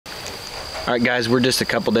Alright guys, we're just a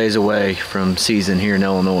couple days away from season here in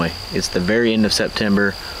Illinois. It's the very end of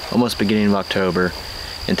September, almost beginning of October.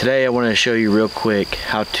 And today I wanted to show you real quick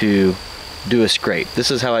how to do a scrape. This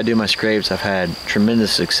is how I do my scrapes. I've had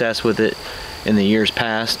tremendous success with it in the years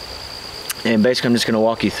past. And basically I'm just going to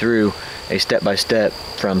walk you through a step-by-step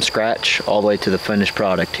from scratch all the way to the finished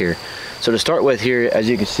product here. So to start with here, as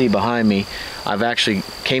you can see behind me, I've actually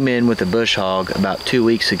came in with a bush hog about 2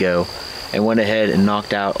 weeks ago and went ahead and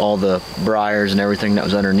knocked out all the briars and everything that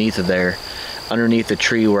was underneath of there, underneath the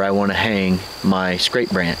tree where I want to hang my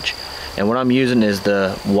scrape branch. And what I'm using is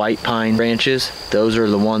the white pine branches. Those are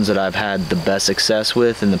the ones that I've had the best success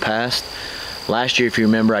with in the past. Last year, if you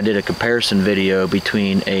remember, I did a comparison video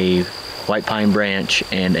between a white pine branch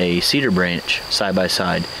and a cedar branch side by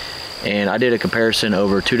side. And I did a comparison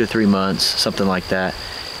over 2 to 3 months, something like that.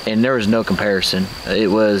 And there was no comparison. It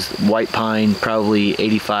was white pine probably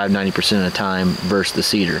 85–90% of the time versus the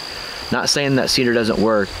cedar. Not saying that cedar doesn't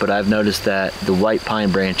work, but I've noticed that the white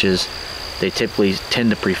pine branches, they typically tend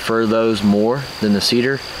to prefer those more than the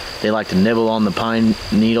cedar. They like to nibble on the pine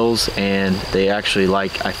needles, and they actually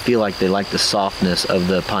like, I feel like they like the softness of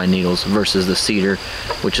the pine needles versus the cedar,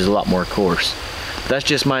 which is a lot more coarse. That's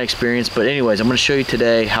just my experience, but anyways, I'm going to show you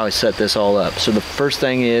today how I set this all up. So the first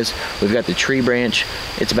thing is, we've got the tree branch.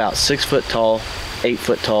 It's about 6 foot tall, 8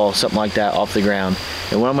 foot tall, something like that off the ground.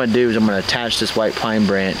 And what I'm going to do is I'm going to attach this white pine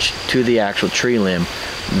branch to the actual tree limb,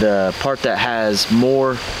 the part that has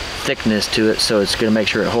more thickness to it, so it's going to make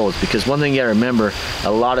sure it holds. Because one thing you got to remember,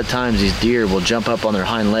 a lot of times these deer will jump up on their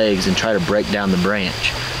hind legs and try to break down the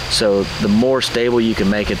branch. So the more stable you can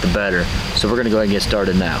make it, the better. So we're going to go ahead and get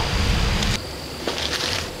started now.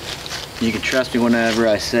 You can trust me whenever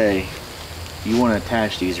I say you want to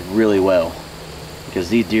attach these really well, because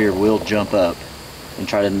these deer will jump up and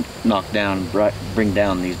try to knock down, bring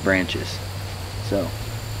down these branches. So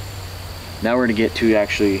now we're going to get to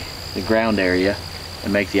actually the ground area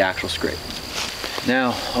and make the actual scrape.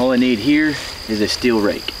 Now all I need here is a steel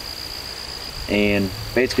rake, and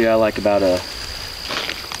basically I like about a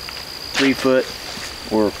 3 foot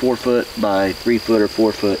or 4 foot by 3 foot or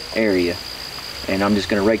 4 foot area. And I'm just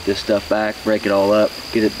going to rake this stuff back, break it all up,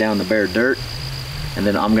 get it down the bare dirt, and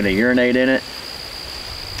then I'm going to urinate in it,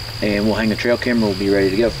 and we'll hang the trail camera, we'll be ready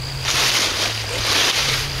to go.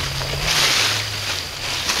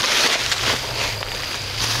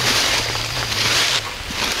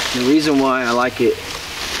 The reason why I like it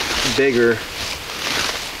bigger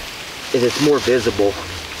is it's more visible.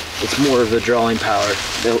 It's more of the drawing power.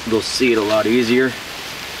 They'll see it a lot easier,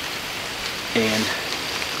 and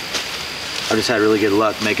I just had really good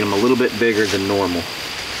luck making them a little bit bigger than normal.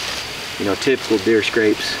 You know, typical deer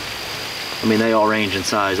scrapes, I mean, they all range in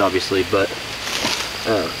size, obviously, but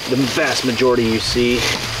the vast majority you see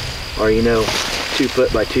are, you know, 2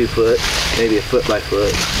 foot by 2 foot, maybe a foot by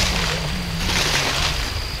foot.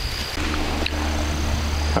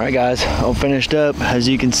 All right, guys, all finished up. As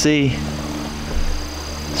you can see,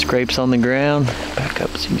 scrapes on the ground. Back up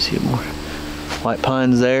so you can see it more. White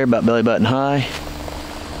pines there, about belly button high.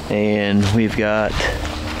 And we've got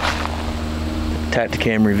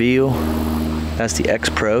Tactacam Reveal. That's the X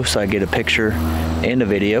Pro, so I get a picture and a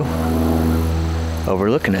video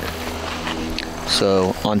overlooking it.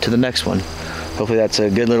 So on to the next one. Hopefully that's a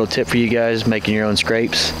good little tip for you guys making your own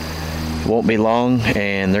scrapes. It won't be long,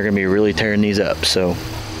 and they're gonna be really tearing these up. So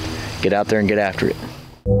get out there and get after it.